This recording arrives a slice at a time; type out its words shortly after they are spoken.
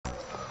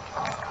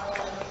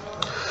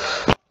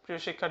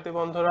প্রিয় শিক্ষার্থী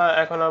বন্ধুরা,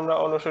 এখন আমরা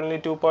অনুশীলনী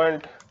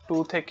 2.2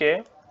 থেকে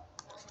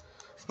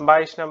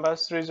 22 নাম্বার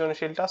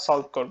সৃজনশীলটা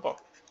সলভ করব।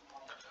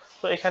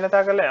 তো এখানে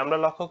তাকালে আমরা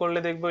লক্ষ্য করলে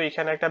দেখব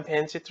এখানে একটা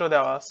ভেন চিত্র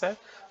দেওয়া আছে।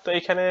 তো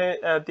এখানে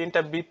তিনটা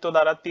বৃত্ত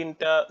দ্বারা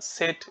তিনটা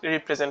সেট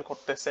রিপ্রেজেন্ট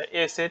করতেছে,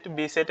 এ সেট,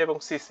 বি সেট এবং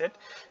সি সেট।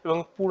 এবং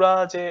পুরা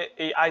যে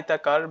এই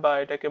আয়তাকার বা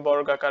এটাকে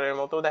বর্গাকারের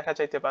মতো দেখা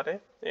যাইতে পারে,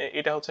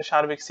 এটা হচ্ছে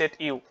সার্বিক সেট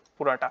ইউ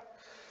পুরাটা।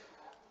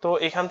 তো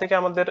এখান থেকে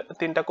আমাদের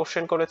তিনটা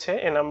কোশ্চেন করেছে।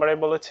 এ নাম্বারে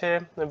বলেছে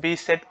বি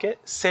সেটকে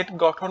সেট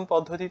গঠন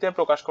পদ্ধতিতে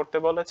প্রকাশ করতে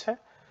বলেছে।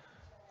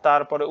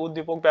 তারপরে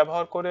উদ্দীপক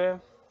ব্যবহার করে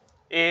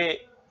এ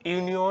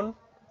union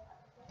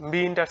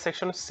B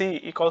intersection C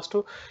equals to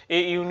A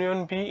union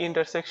B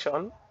intersection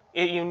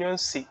A union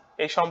C,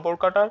 এই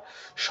সম্পর্কটার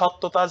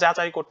সত্যতা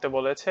যাচাই করতে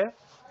বলেছে।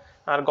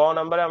 আর গ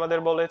নাম্বারে আমাদের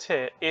বলেছে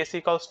S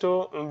equals to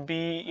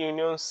B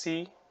union C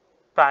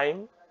prime,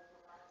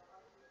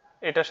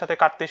 এটার সাথে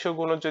কার্তেশীয়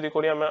গুণজ যদি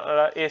করি আমরা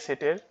এ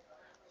সেটের,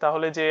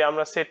 তাহলে যে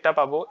আমরা সেটটা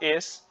পাবো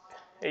এস,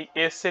 এই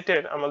এস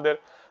সেটের আমাদের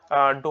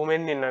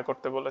ডোমেন নির্ণয়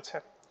করতে বলেছে।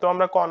 তো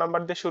আমরা ক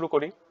নাম্বার দিয়ে শুরু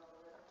করি।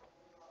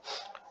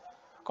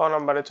 ক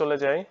নাম্বারে চলে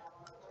যাই।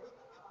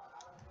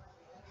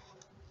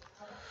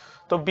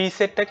 তো বি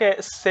সেটটাকে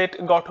সেট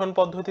গঠন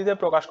পদ্ধতিতে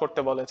প্রকাশ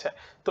করতে বলেছে।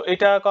 তো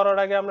এটা করার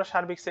আগে আমরা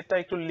সার্বিক সেটটা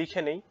একটু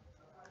লিখে নেই।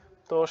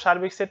 তো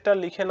সার্বিক সেটটা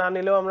লিখে না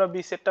নিলেও আমরা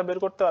বি সেটটা বের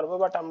করতে পারবো,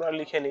 বাট আমরা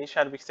লিখে নিই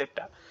সার্বিক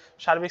সেটটা।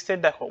 সার্বিক সেট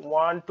দেখো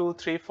 1 2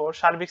 3 4।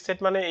 সার্বিক সেট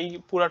মানে এই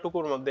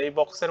পুরাটুকুর মধ্যে, এই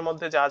বক্সের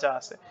মধ্যে যা যা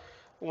আছে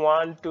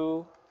 1 2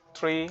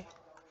 3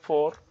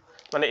 4,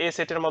 মানে এ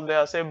সেটের মধ্যে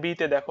আছে। বি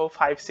তে দেখো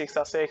 5 6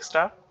 আছে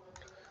এক্সট্রা,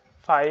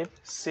 5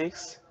 6,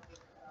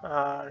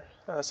 আর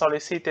সরি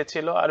সি তে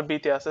ছিল, আর বি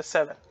তে আছে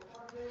 7।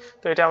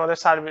 তো এটা আমাদের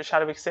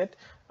সার্বিক সেট।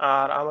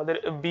 আর আমাদের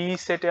বি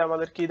সেটে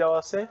আমাদের কি দেওয়া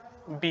আছে,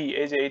 বি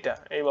এই যে এইটা,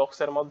 এই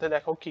বক্সের মধ্যে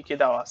দেখো কি কি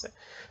দেওয়া আছে।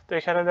 তো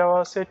এখানে দেওয়া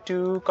আছে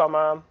 2,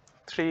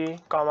 3,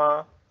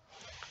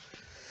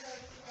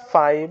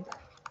 5,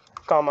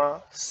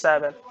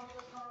 7।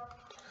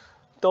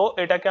 তো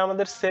এটাকে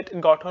আমাদের সেট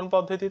গঠন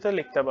পদ্ধতিতে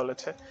লিখতে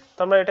বলেছে। তো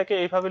আমরা এটাকে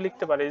এইভাবে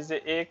লিখতে পারি যে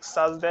x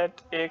such that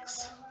x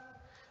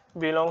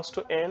belongs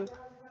to n।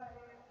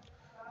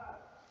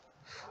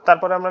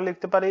 তারপরে আমরা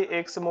লিখতে পারি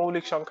x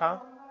মৌলিক সংখ্যা,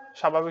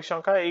 স্বাভাবিক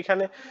সংখ্যা।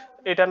 এইখানে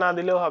এটা না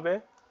দিলেও হবে,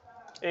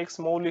 x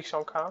মৌলিক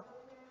সংখ্যা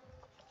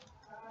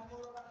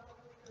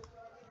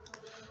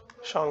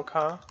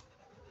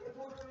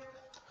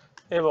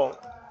এবং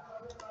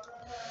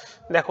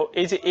দেখো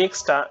এই যে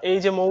এক্সটা, এই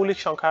যে মৌলিক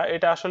সংখ্যা,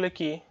 এটা আসলে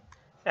কি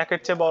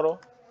একের চেয়ে বড়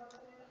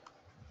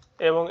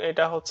এবং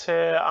এটা হচ্ছে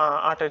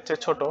 8-এর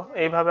চেয়ে ছোট,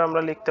 এইভাবে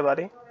আমরা লিখতে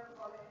পারি।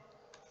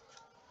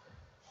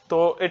 তো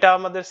এটা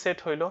আমাদের সেট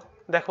হইলো।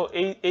 দেখো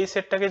এই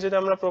সেটটাকে যদি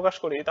আমরা প্রকাশ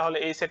করি তাহলে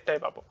এই সেটটাই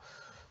পাবো।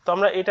 তো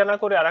আমরা এটা না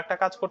করে আরেকটা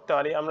কাজ করতে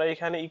পারি, আমরা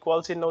এখানে ইকুয়াল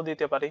চিহ্ন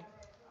দিতে পারি,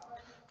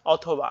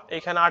 অথবা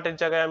এখানে 8-এর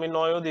জায়গায় আমি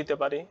 9ও দিতে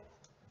পারি।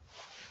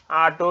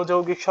 8ও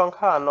যৌগিক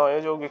সংখ্যা, 9ও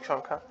যৌগিক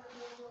সংখ্যা।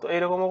 তো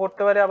এরকমও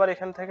করতে পারি। আবার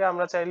এখান থেকে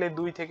আমরা চাইলে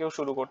 2 থেকেও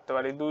শুরু করতে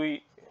পারি, 2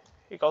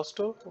 equals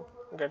to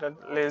greater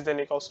less than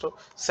equals to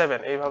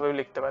 7, এইভাবেও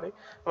লিখতে পারি।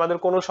 আমাদের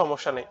কোনো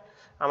সমস্যা নেই।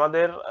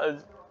 আমাদের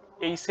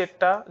এই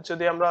সেটটা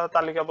যদি আমরা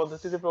তালিকা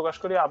পদ্ধতিতে প্রকাশ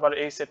করি, আবার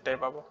এই সেটটাই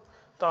পাবো।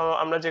 তো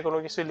আমরা যে কোনো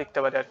কিছুই লিখতে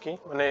পারি আর কি,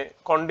 মানে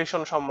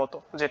কন্ডিশন সম্মত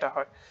যেটা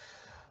হয়।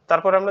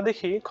 তারপর আমরা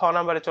দেখি খ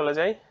নাম্বারে চলে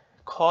যাই।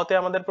 খতে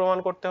আমাদের প্রমাণ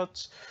করতে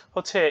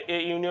হচ্ছে এ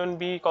ইউনিয়ন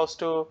বি ইকুয়ালস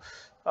টু,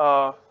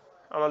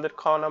 আমাদের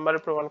খ নাম্বারে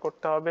প্রমাণ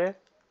করতে হবে,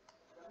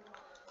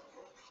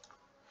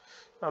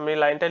 আমি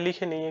লাইনটা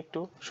লিখে নিই একটু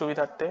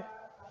সুবিধার্থে।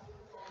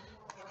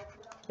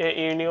 এ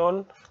ইউনিয়ন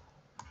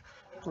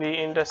বি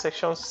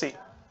ইন্টারসেকশন সি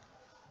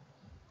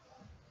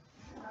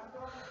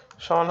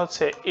সমান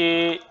হচ্ছে এ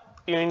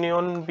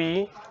union B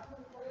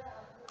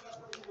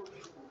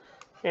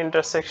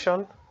intersection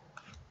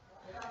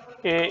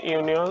A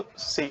union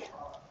C.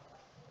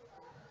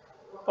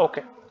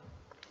 ওকে,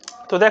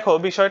 তো দেখো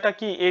বিষয়টা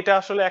কি, এটা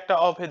আসলে একটা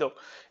অভেদক,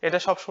 এটা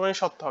সবসময়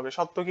সত্য হবে।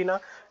 সত্য কিনা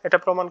এটা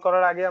প্রমাণ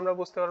করার আগে আমরা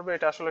বুঝতে পারবো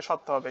এটা আসলে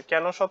সত্য হবে।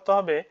 কেন সত্য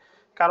হবে?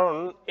 কারণ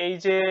এই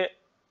যে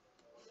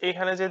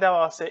এখানে যে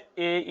দেওয়া আছে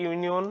এ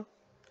ইউনিয়ন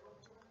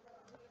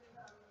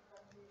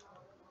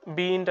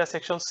বি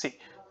ইন্টারসেকশন সি,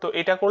 তো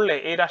এটা করলে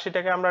এই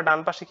রাশিটাকে আমরা ডান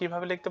পাশে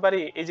কিভাবে লিখতে পারি,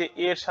 এই যে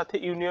এর সাথে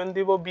ইউনিয়ন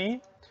দিব বি,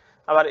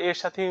 আবার এর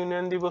সাথে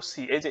ইউনিয়ন দিব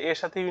সি। এই যে এর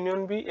সাথে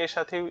ইউনিয়ন বি, এর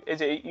সাথে এই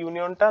যে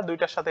ইউনিয়নটা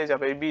দুইটার সাথেই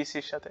যাবে, এই বি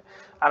সির সাথে।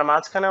 আর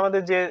মাঝখানে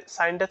আমাদের যে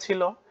সাইনটা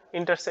ছিল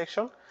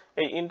ইন্টারসেকশন,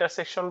 এই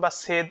ইন্টারসেকশন বা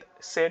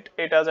সেট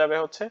এটা যাবে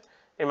হচ্ছে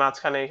এই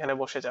মাঝখানে, এখানে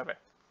বসে যাবে।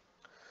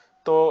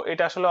 তো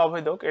এটা আসলে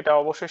অভেদক, এটা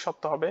অবশ্যই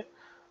সত্য হবে।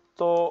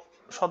 তো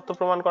সত্য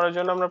প্রমাণ করার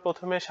জন্য আমরা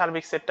প্রথমে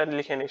সার্বিক সেটটা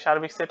লিখে নিই।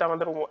 সার্বিক সেট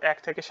আমাদের 1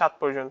 থেকে 7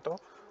 পর্যন্ত,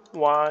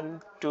 1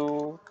 2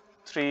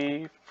 3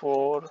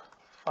 4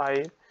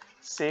 5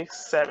 6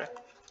 7।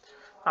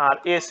 আর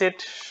এ সেট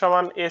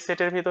সমান এ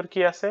সেটের ভিতর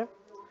কি আছে,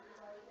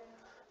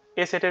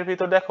 এ সেটের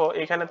ভিতর দেখো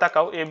এখানে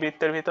তাকাও, এ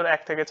বৃত্তের ভিতর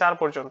 1 থেকে 4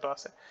 পর্যন্ত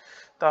আছে।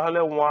 তাহলে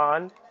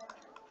 1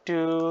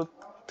 2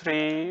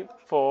 3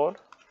 4।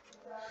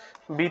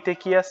 বিতে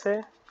কি আছে,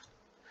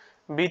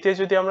 বিতে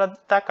যদি আমরা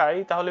তাকাই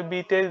তাহলে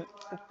বিতে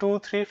 2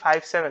 3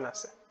 5 7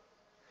 আছে,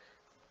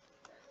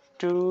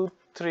 2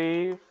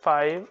 3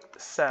 5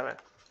 7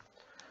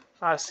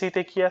 আর সি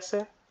তে কি আছে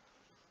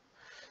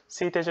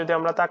সি তে যদি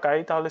আমরা তাকাই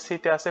তাহলে সি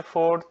তে আছে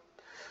 4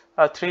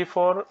 3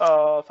 4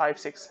 5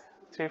 6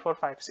 3 4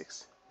 5 6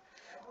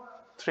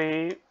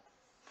 3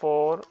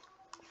 4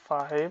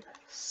 5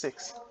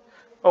 6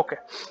 ওকে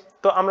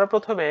তো আমরা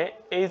প্রথমে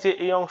এই যে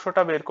এই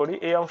অংশটা বের করি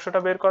এই অংশটা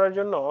বের করার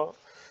জন্য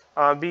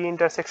বি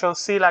ইন্টারসেকশন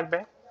সি লাগবে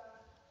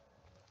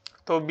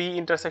তো বি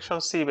ইন্টারসেকশন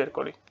সি বের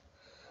করি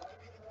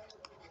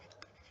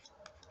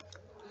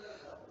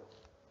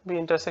বি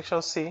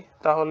ইন্টারসেকশন সি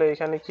তাহলে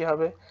এখানে কি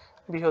হবে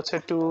বি হচ্ছে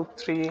 2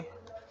 3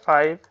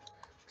 5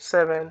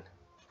 7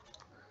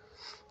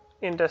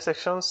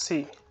 ইন্টারসেকশন সি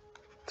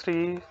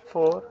 3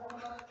 4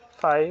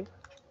 5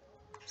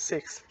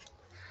 6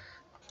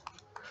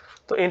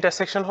 তো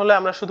ইন্টারসেকশন হলে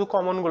আমরা শুধু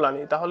কমন গুলা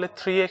নিই তাহলে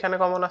 3 এখানে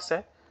কমন আছে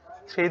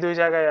 3 দুই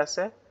জায়গায়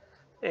আছে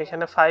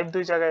এখানে 5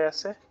 দুই জায়গায়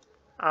আছে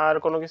আর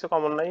কোনো কিছু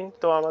কমন নাই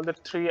তো আমাদের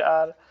 3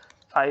 আর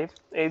 5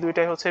 এই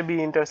দুইটাই হচ্ছে বি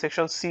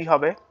ইন্টারসেকশন সি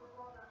হবে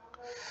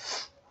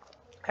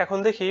এখন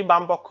দেখি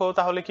বাম পক্ষ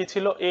তাহলে কি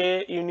ছিল এ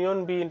ইউনিয়ন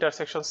বি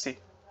ইন্টারসেকশন সি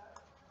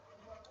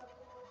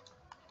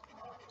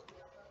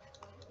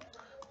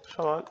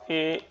সমান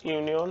এ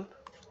ইউনিয়ন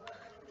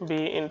বি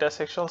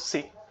ইন্টারসেকশন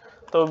সি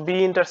তো বি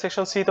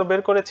ইন্টারসেকশন সি তো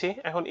বের করেছি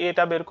এখন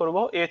এটা বের করব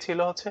এ ছিল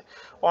হচ্ছে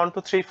 1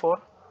 2 3 4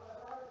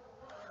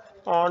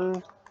 1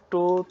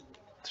 2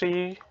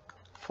 3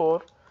 4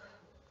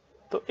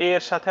 তো এ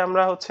এর সাথে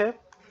আমরা হচ্ছে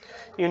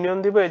ইউনিয়ন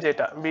দিব এই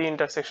যেটা B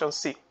intersection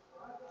C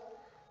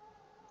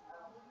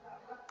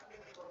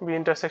B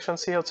intersection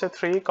C হচ্ছে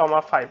 3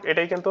 5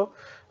 এটাই কিন্তু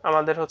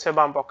আমাদের হচ্ছে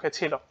বাম পক্ষে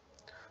ছিল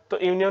তো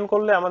ইউনিয়ন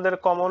করলে আমাদের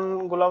কমন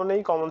গুলাও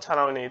নেই কমন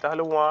ছাড়াও নেই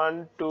তাহলে 1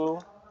 2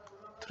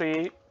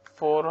 3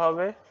 4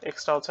 হবে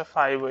এক্সট্রা হচ্ছে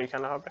 5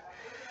 ওইখানে হবে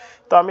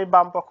তো আমি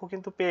বাম পক্ষ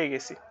কিন্তু পেয়ে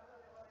গেছি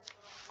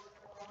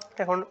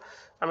এখন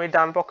আমি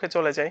ডান পক্ষে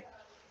চলে যাই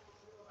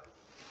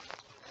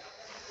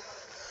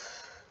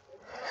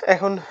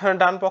এখন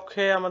ডান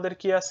পক্ষে আমাদের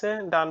কি আছে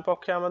ডান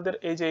পক্ষে আমাদের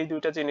এই যে এই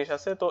দুইটা জিনিস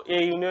আছে তো এ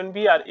ইউনিয়ন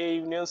বি আর এ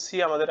ইউনিয়ন সি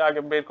আমাদের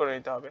আগে বের করে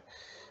নিতে হবে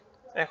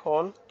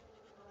এখন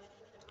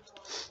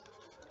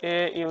এ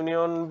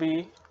ইউনিয়ন বি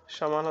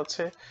সমান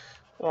হচ্ছে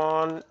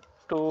 1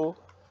 2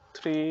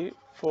 3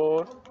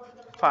 4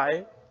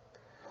 5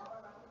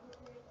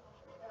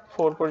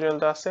 4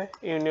 পর্যন্ত আছে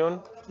ইউনিয়ন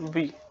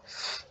বি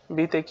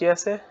বি তে কি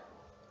আছে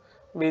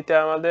বি তে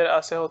আমাদের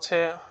আছে হচ্ছে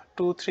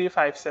 2 3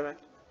 5 7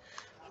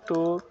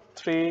 2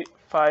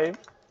 3 5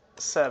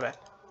 7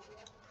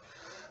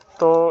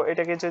 তো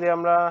এটাকে যদি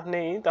আমরা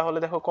নেই তাহলে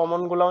দেখো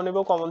কমন গুলাও নেব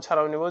কমন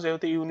ছাড়াও নেব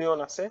যেহেতু ইউনিয়ন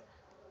আছে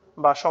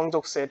বা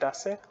সংযোগ সেট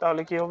আছে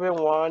তাহলে কি হবে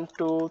 1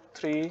 2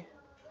 3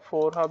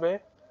 4 হবে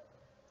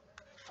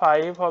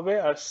 5 হবে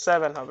আর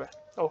 7 হবে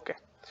ওকে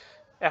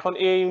এখন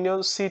এ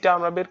ইউনিয়ন সি টা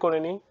আমরা বের করে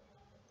নিই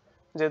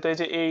যেহেতু এই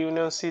যে এ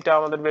ইউনিয়ন সি টা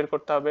আমাদের বের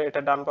করতে হবে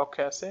এটা ডান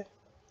পক্ষে আছে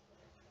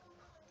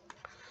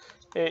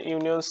এ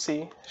ইউনিয়ন সি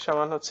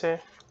সমান হচ্ছে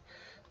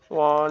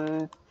 1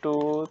 2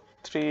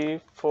 3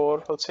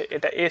 4 হচ্ছে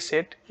এটা এ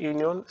সেট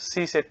ইউনিয়ন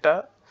সি সেটটা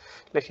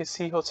লিখি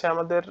সি হচ্ছে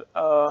আমাদের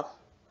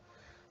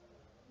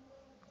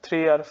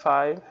 3 আর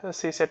 5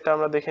 সি সেটটা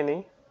আমরা দেখে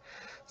নিই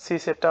সি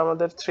সেটটা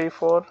আমাদের 3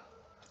 4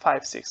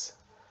 5 6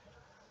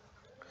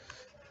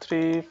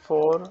 3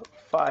 4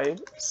 5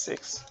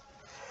 6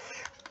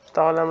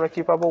 তাহলে আমরা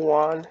কি পাবো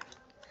 1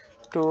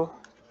 2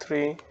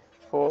 3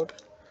 4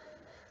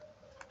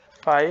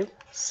 5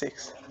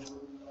 6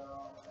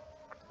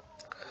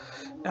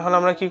 এখন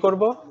আমরা কি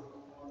করব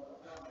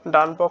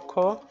ডান পক্ষ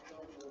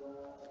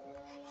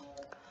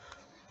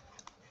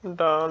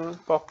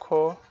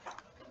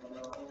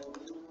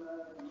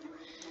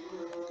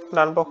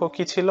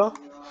কি ছিল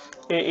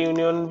এ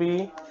union B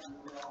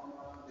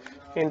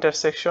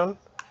intersection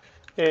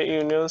A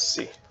union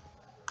C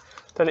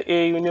তাহলে এ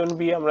ইউনিয়ন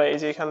বি আমরা এই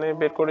যে এখানে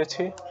বের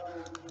করেছি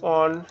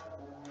 1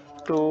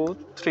 2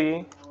 3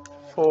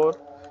 4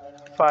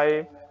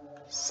 5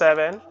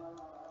 7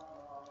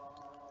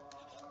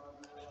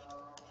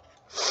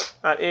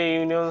 আর এ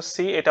ইউনিয়ন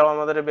সি এটাও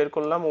আমাদের বের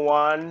করলাম 1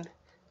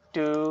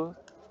 2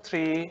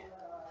 3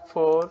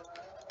 4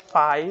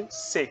 5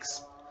 6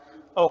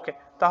 ওকে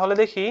তাহলে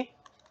দেখি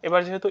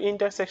এবার যেহেতু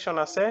ইন্টারসেকশন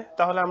আছে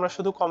তাহলে আমরা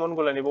শুধু কমন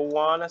গুলো নিব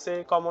 1 আছে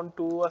কমন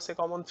 2 আছে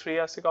কমন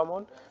 3 আছে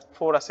কমন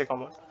 4 আছে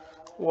কমন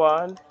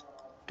 1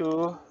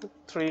 2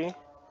 3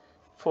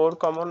 4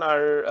 কমন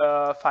আর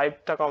 5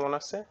 টা কমন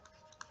আছে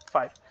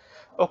 5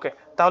 ওকে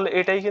তাহলে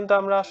এটাই কিন্তু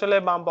আমরা আসলে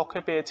বাম পক্ষে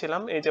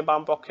পেয়েছিলাম এই যে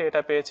বাম পক্ষে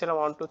এটা পেয়েছিলাম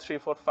 1 2 3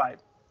 4 5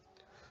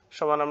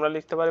 সমান আমরা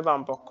লিখতে পারি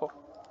বাম পক্ষ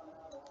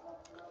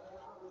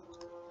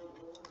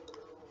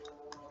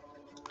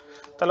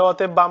তাহলে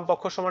অতএব বাম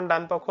পক্ষ সমান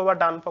ডান পক্ষ বা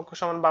ডান পক্ষ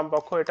সমান বাম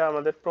পক্ষ এটা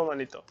আমাদের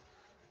প্রমাণিত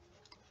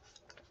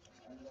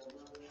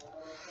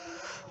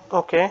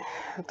ওকে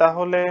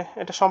তাহলে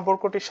এটা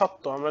সম্পর্কটি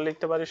সত্য আমরা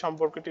লিখতে পারি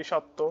সম্পর্কটি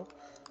সত্য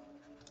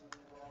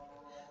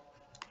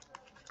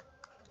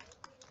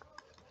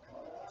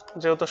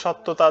যেহেতু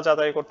সত্যতা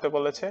যাচাই করতে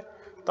বলেছে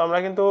তো আমরা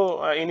কিন্তু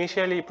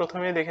ইনিশিয়ালি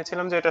প্রথমেই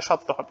দেখেছিলাম যে এটা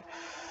সত্য হবে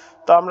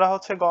তো আমরা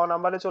হচ্ছে গ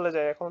নাম্বারে চলে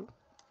যাই এখন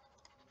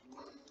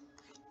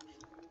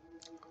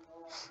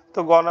তো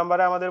গ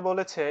নাম্বারে আমাদের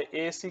বলেছে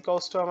এস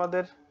ইকুয়ালস টু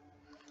আমাদের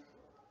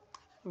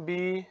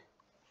B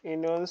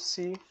union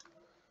C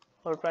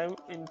whole prime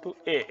into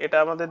a, এটা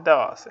আমাদের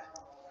দেওয়া আছে।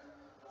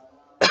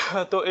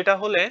 তো এটা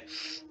হলে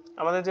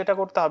আমাদের যেটা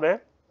করতে হবে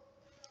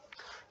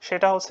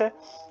সেটা হচ্ছে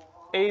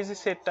এই যে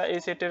সেটটা, এই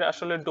সেটের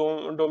আসলে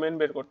ডোমেন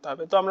বের করতে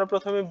হবে। তো আমরা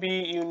প্রথমে বি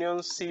ইউনিয়ন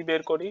সি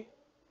বের করি।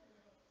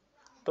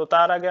 তো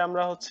তার আগে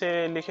আমরা হচ্ছে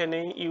লিখে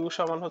নেই ইউ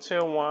সমান হচ্ছে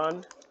 1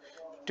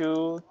 2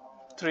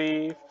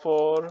 3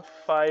 4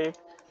 5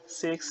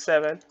 6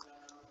 7,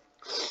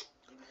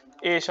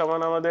 এ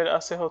সমান আমাদের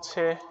আছে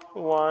হচ্ছে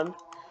 1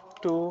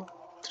 2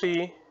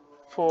 3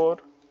 4,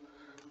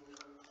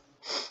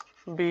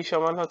 বি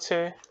সমান হচ্ছে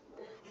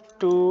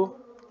 2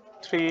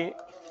 3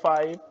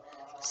 5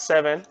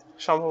 7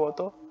 সম্ভবত,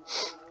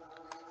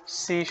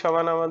 সি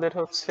সমান আমাদের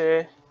হচ্ছে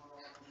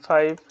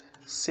 5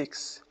 6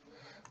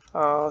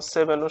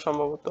 7ও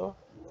সম্ভবত।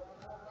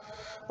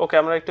 ওকে,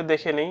 আমরা একটু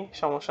দেখে নিই,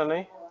 সমস্যা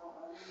নেই।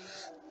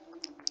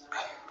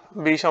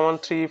 বি সমান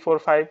 3 4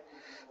 5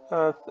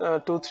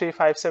 2 3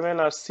 5 7,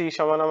 আর সি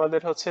সমান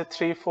আমাদের হচ্ছে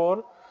 3 4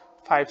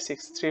 5 6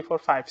 3 4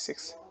 5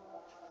 6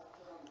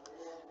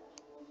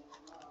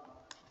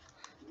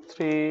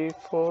 3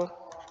 4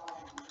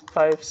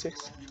 5 6।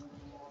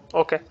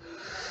 ওকে,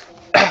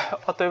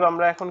 অতএব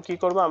আমরা এখন কি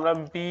করব, আমরা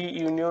বি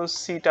ইউনিয়ন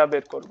সি টা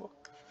বের করব।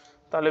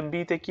 তাহলে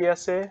বি তে কি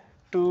আছে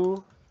 2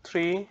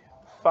 3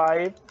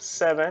 5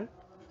 7,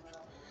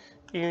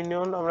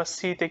 ইউনিয়ন আমরা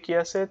সি তে কি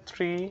আছে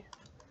 3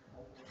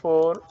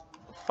 4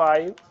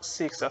 5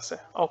 6 আছে।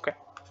 ওকে,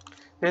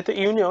 যেহেতু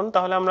ইউনিয়ন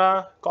তাহলে আমরা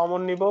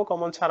কমন নিব,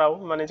 কমন ছাড়াও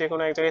মানে যে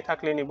কোনো এক জায়গায়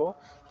থাকলে নিব।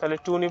 তাহলে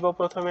 2 নিব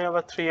প্রথমে,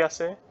 আবার 3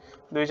 আছে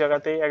দুই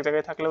জায়গাতেই, এক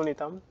জায়গায় থাকলেও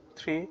নিতাম।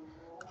 3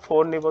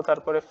 4 নিব,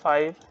 তারপরে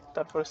 5,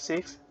 তারপরে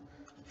 6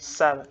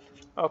 7।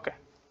 ওকে,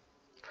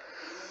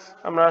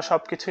 আমরা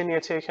সব কিছুই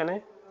নিয়েছি এখানে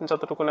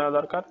যতটুকু নেওয়া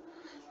দরকার।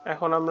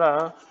 এখন আমরা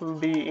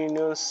বি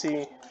ইউনিয়ন সি,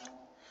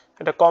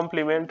 এটা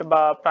কমপ্লিমেন্ট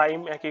বা প্রাইম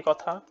একই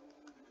কথা,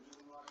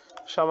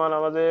 সমান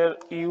আমাদের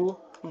ইউ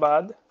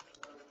বাদ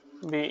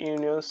বি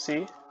ইউনিয়ন সি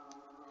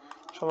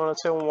সমান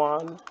হচ্ছে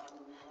 1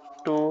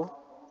 2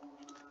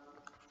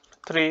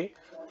 3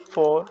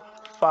 4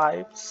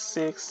 5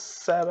 6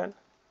 7।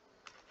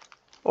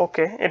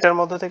 ওকে, এটার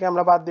মধ্যে থেকে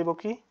আমরা বাদ দিব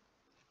কি,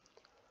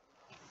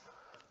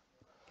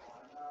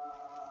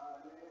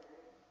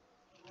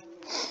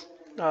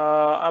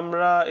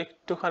 আমরা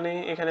একটুখানি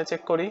এখানে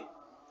চেক করি।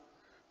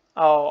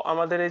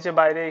 আমাদের এই যে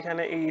বাইরে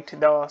এখানে 8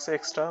 দেওয়া আছে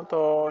এক্সট্রা, তো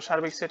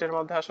সার্বিক সেটের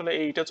মধ্যে আসলে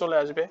 8ও চলে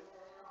আসবে।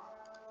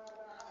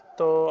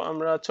 তো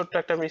আমরা ছোট্ট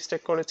একটা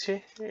মিস্টেক করেছি,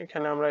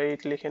 এখানে আমরা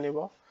 8 লিখে নিব।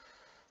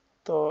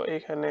 তো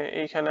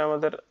এইখানে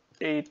আমাদের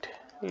 8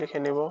 লিখে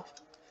নিব।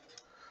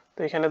 তো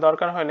এখানে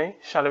দরকার হয় নাই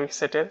সার্বিক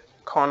সেটের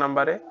খ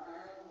নাম্বারে,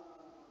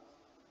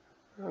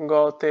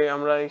 গতে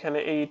আমরা এখানে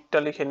 8টা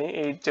লিখে নিই।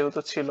 8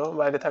 যেহেতু ছিল,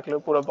 বাইরে থাকলেও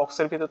পুরো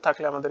বক্সের ভিতর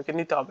থাকলে আমাদেরকে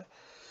নিতে হবে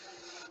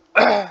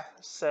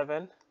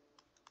 7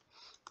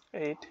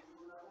 8।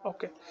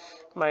 ওকে,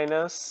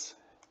 মাইনাস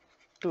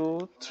 2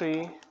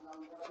 3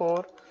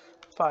 4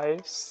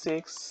 5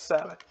 6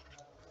 7।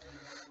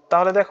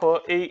 তাহলে দেখো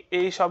এই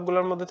এই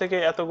সবগুলোর মধ্যে থেকে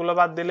এতগুলো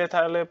বাদ দিলে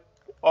তাহলে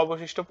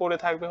অবশিষ্ট পড়ে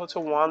থাকবে হচ্ছে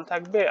 1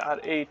 থাকবে আর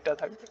 8টা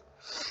থাকবে।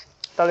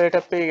 তাহলে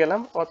এটা পেয়ে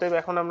গেলাম। অতএব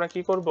এখন আমরা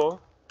কি করব,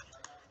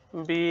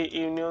 B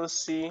union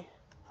C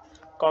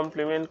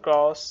complement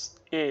cross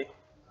এ,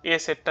 এ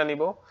সেটটা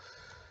নিব।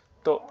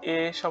 তো এ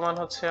সমান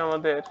হচ্ছে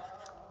আমাদের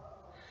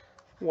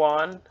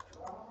 1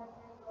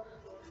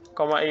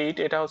 8,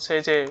 এটা হচ্ছে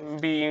যে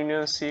বি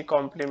ইউনিয়ন সি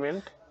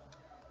কমপ্লিমেন্ট,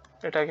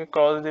 এটাকে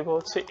ক্রস দিব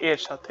হচ্ছে এর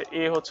সাথে,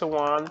 এ হচ্ছে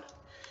 1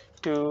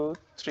 2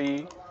 3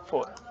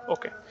 4।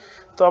 ওকে,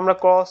 তো আমরা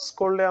ক্রস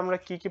করলে আমরা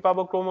কি কি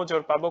পাবো,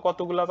 ক্রোমোজোর পাবো।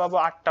 কতগুলো পাবো,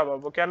 8টা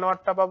পাবো। কেন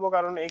 8টা পাবো,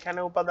 কারণ এখানে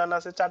উপাদান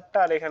আছে 4টা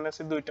আর এখানে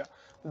আছে 2টা,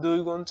 2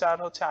 গুণ 4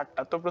 হচ্ছে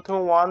 8টা। তো প্রথমে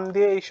 1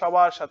 দিয়ে এই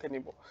সবার সাথে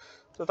নিব।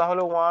 তো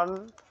তাহলে 1,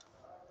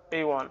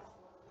 এই 1,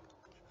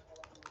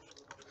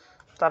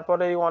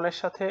 তারপরে এই 1 এর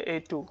সাথে এই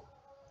 2,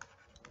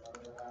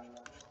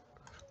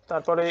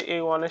 তারপরে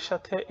এই 1 এর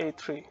সাথে এই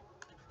 3,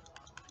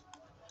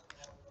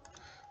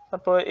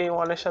 তারপরে এই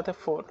 1 এর সাথে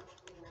 4।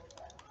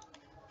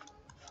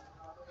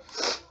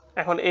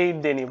 এখন 8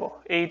 দিয়ে নিব,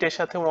 8 এর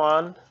সাথে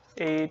 1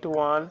 8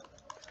 1,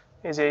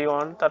 এই যে এই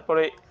 1,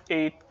 তারপরে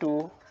 8 2,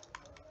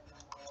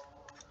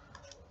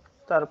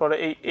 তারপরে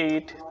এই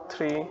 8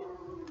 3,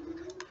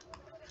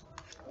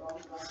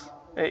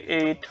 এই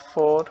 8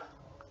 4।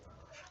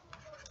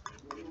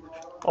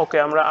 ওকে,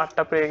 আমরা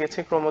 8টা পেয়ে গেছি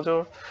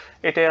ক্রোমোজোম।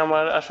 এটাই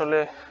আমার আসলে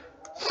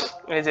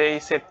এই যে এই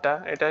সেটটা,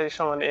 এটাই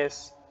সমান এস।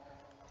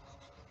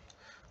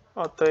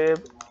 অতএব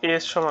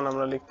এস সমান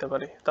আমরা লিখতে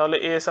পারি, তাহলে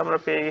এস আমরা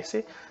পেয়ে গেছি।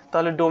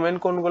 তাহলে ডোমেন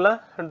কোনগুলা,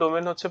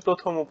 ডোমেন হচ্ছে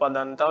প্রথম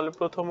উপাদান। তাহলে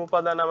প্রথম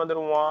উপাদান আমাদের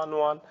 1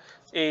 1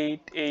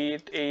 8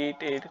 8 8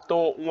 8। তো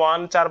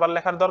 1 4বার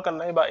লেখার দরকার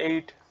নাই, বা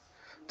 8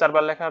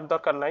 4বার লেখার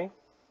দরকার নাই।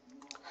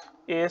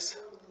 এস,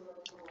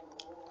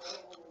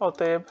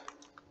 অতএব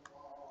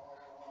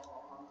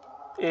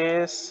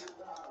এস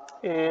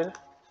এর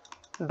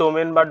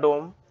ডোমেন বা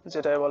ডোম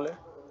যেটাই বলে,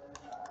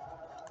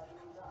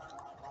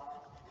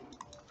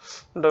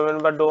 ডোমেন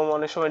বা ডোম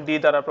অনেক সময় ডি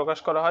দ্বারা প্রকাশ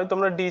করা হয়,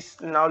 তোমরা ডি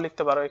নাও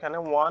লিখতে পারো, এখানে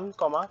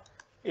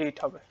 1,8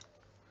 হবে।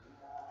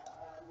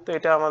 তো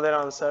এটা আমাদের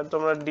আনসার,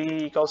 তোমরা ডি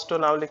ইকুয়ালস টু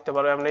নাও লিখতে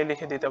পারো, এমনি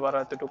লিখে দিতে পারো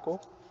এতটুকু।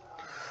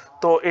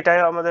 তো এটাই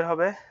আমাদের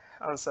হবে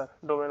আনসার,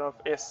 ডোমেন অফ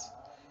এস।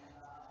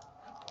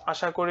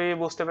 আশা করি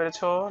বুঝতে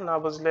পেরেছো, না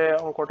বুঝলে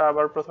অঙ্কটা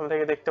আবার প্রথম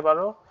থেকে দেখতে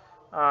পারো।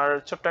 আর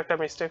ছোট্ট একটা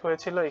মিস্টেক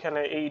হয়েছিল,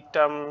 এখানে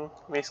এইটা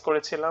মিস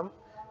করেছিলাম,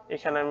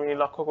 এখানে আমি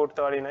লক্ষ্য করতে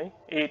পারি নাই।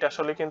 এইট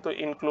আসলে কিন্তু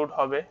ইনক্লুড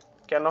হবে,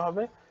 কেন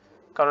হবে,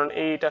 কারণ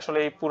এইট আসলে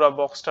এই পুরো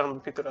বক্সটার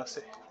ভিতরে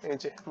আছে। এই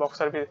যে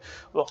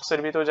বক্সের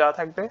ভিতর যা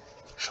থাকবে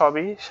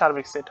সবই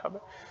সার্বিক সেট হবে।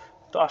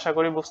 তো আশা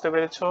করি বুঝতে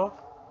পেরেছো।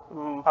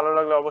 ভালো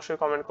লাগলে অবশ্যই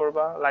কমেন্ট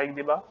করবা, লাইক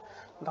দিবা।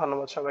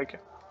 ধন্যবাদ সবাইকে।